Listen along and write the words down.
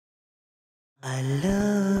I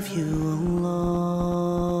love you, Allah.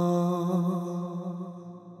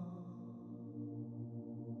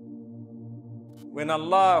 When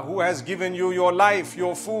Allah, who has given you your life,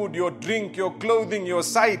 your food, your drink, your clothing, your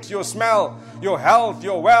sight, your smell, your health,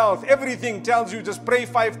 your wealth, everything tells you just pray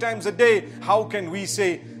 5 times a day, how can we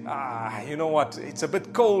say, you know what, it's a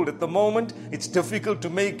bit cold at the moment, it's difficult to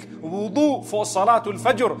make wudu for Salatul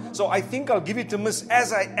Fajr, so I think I'll give it a miss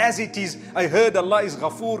as it is. I heard Allah is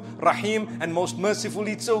Ghafoor, Rahim and most merciful,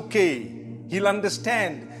 it's okay. He'll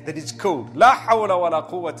understand that it's cold. La hawla wa la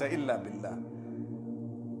quwwata illa billah.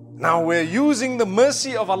 Now we're using the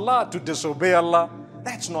mercy of Allah to disobey Allah.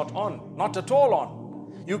 That's not on, not at all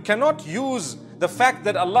on. You cannot use the fact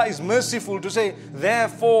that Allah is merciful to say,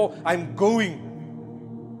 therefore I'm going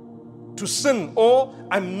to sin, or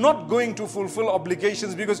I'm not going to fulfill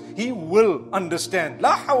obligations because He will understand.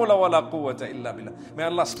 La hawla wa la quwwata illa billah. May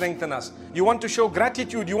Allah strengthen us. You want to show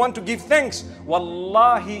gratitude, you want to give thanks.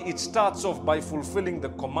 Wallahi, it starts off by fulfilling the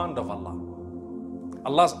command of Allah.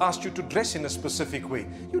 Allah's asked you to dress in a specific way.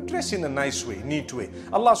 You dress in a nice way, neat way.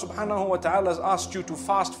 Allah subhanahu wa ta'ala has asked you to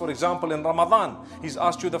fast, for example, in Ramadan. He's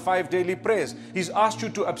asked you the 5 daily prayers. He's asked you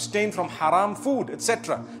to abstain from haram food,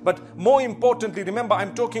 etc. But more importantly, remember,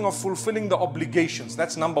 I'm talking of fulfilling the obligations.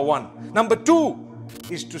 That's number 1. Number 2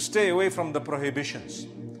 is to stay away from the prohibitions.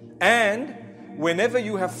 And whenever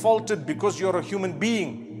you have faltered because you're a human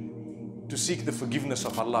being, to seek the forgiveness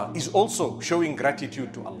of Allah is also showing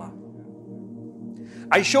gratitude to Allah.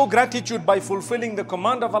 I show gratitude by fulfilling the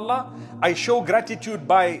command of Allah. I show gratitude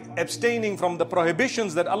by abstaining from the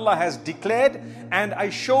prohibitions that Allah has declared. And I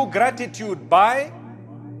show gratitude by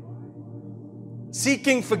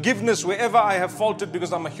seeking forgiveness wherever I have faltered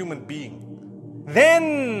because I'm a human being.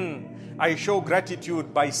 Then I show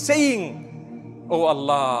gratitude by saying, Oh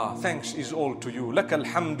Allah, thanks is all to you. Lakal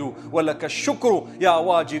hamdu wa lakal shukru ya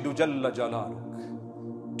wajidu jalla jalalu.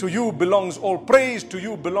 To you belongs all praise, to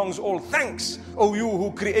you belongs all thanks. O you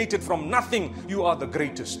who created from nothing, you are the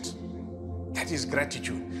greatest. That is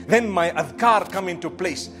gratitude. Then my adhkar come into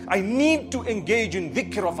place. I need to engage in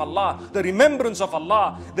dhikr of Allah, the remembrance of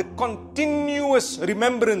Allah, the continuous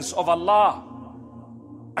remembrance of Allah.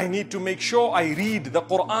 I need to make sure I read the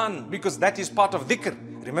Quran because that is part of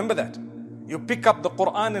dhikr. Remember that. You pick up the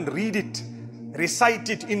Quran and read it. Recite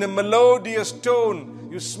it in a melodious tone.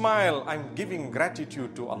 You smile, I'm giving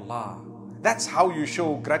gratitude to Allah. That's how you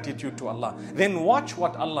show gratitude to Allah. Then watch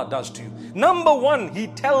what Allah does to you. Number 1, He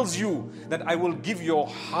tells you that I will give your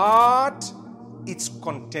heart its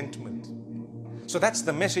contentment. So that's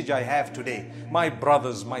the message I have today. My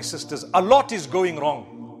brothers, my sisters, a lot is going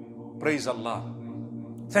wrong. Praise Allah.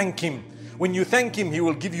 Thank Him. When you thank Him, He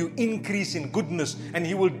will give you increase in goodness and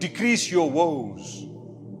He will decrease your woes.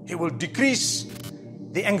 He will decrease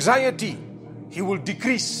the anxiety. He will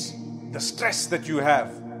decrease the stress that you have.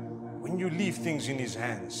 When you leave things in His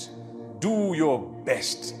hands, do your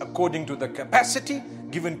best according to the capacity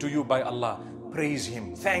given to you by Allah. Praise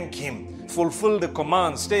Him, thank Him, fulfill the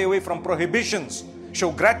commands, stay away from prohibitions,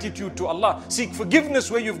 show gratitude to Allah, seek forgiveness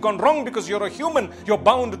where you've gone wrong because you're a human, you're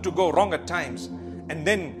bound to go wrong at times. And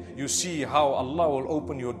then you see how Allah will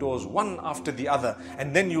open your doors one after the other.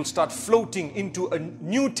 And then you'll start floating into a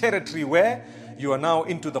new territory where you are now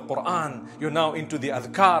into the Quran, you're now into the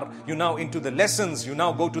adhkar, you're now into the lessons, you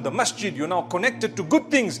now go to the masjid, you're now connected to good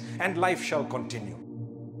things, and life shall continue.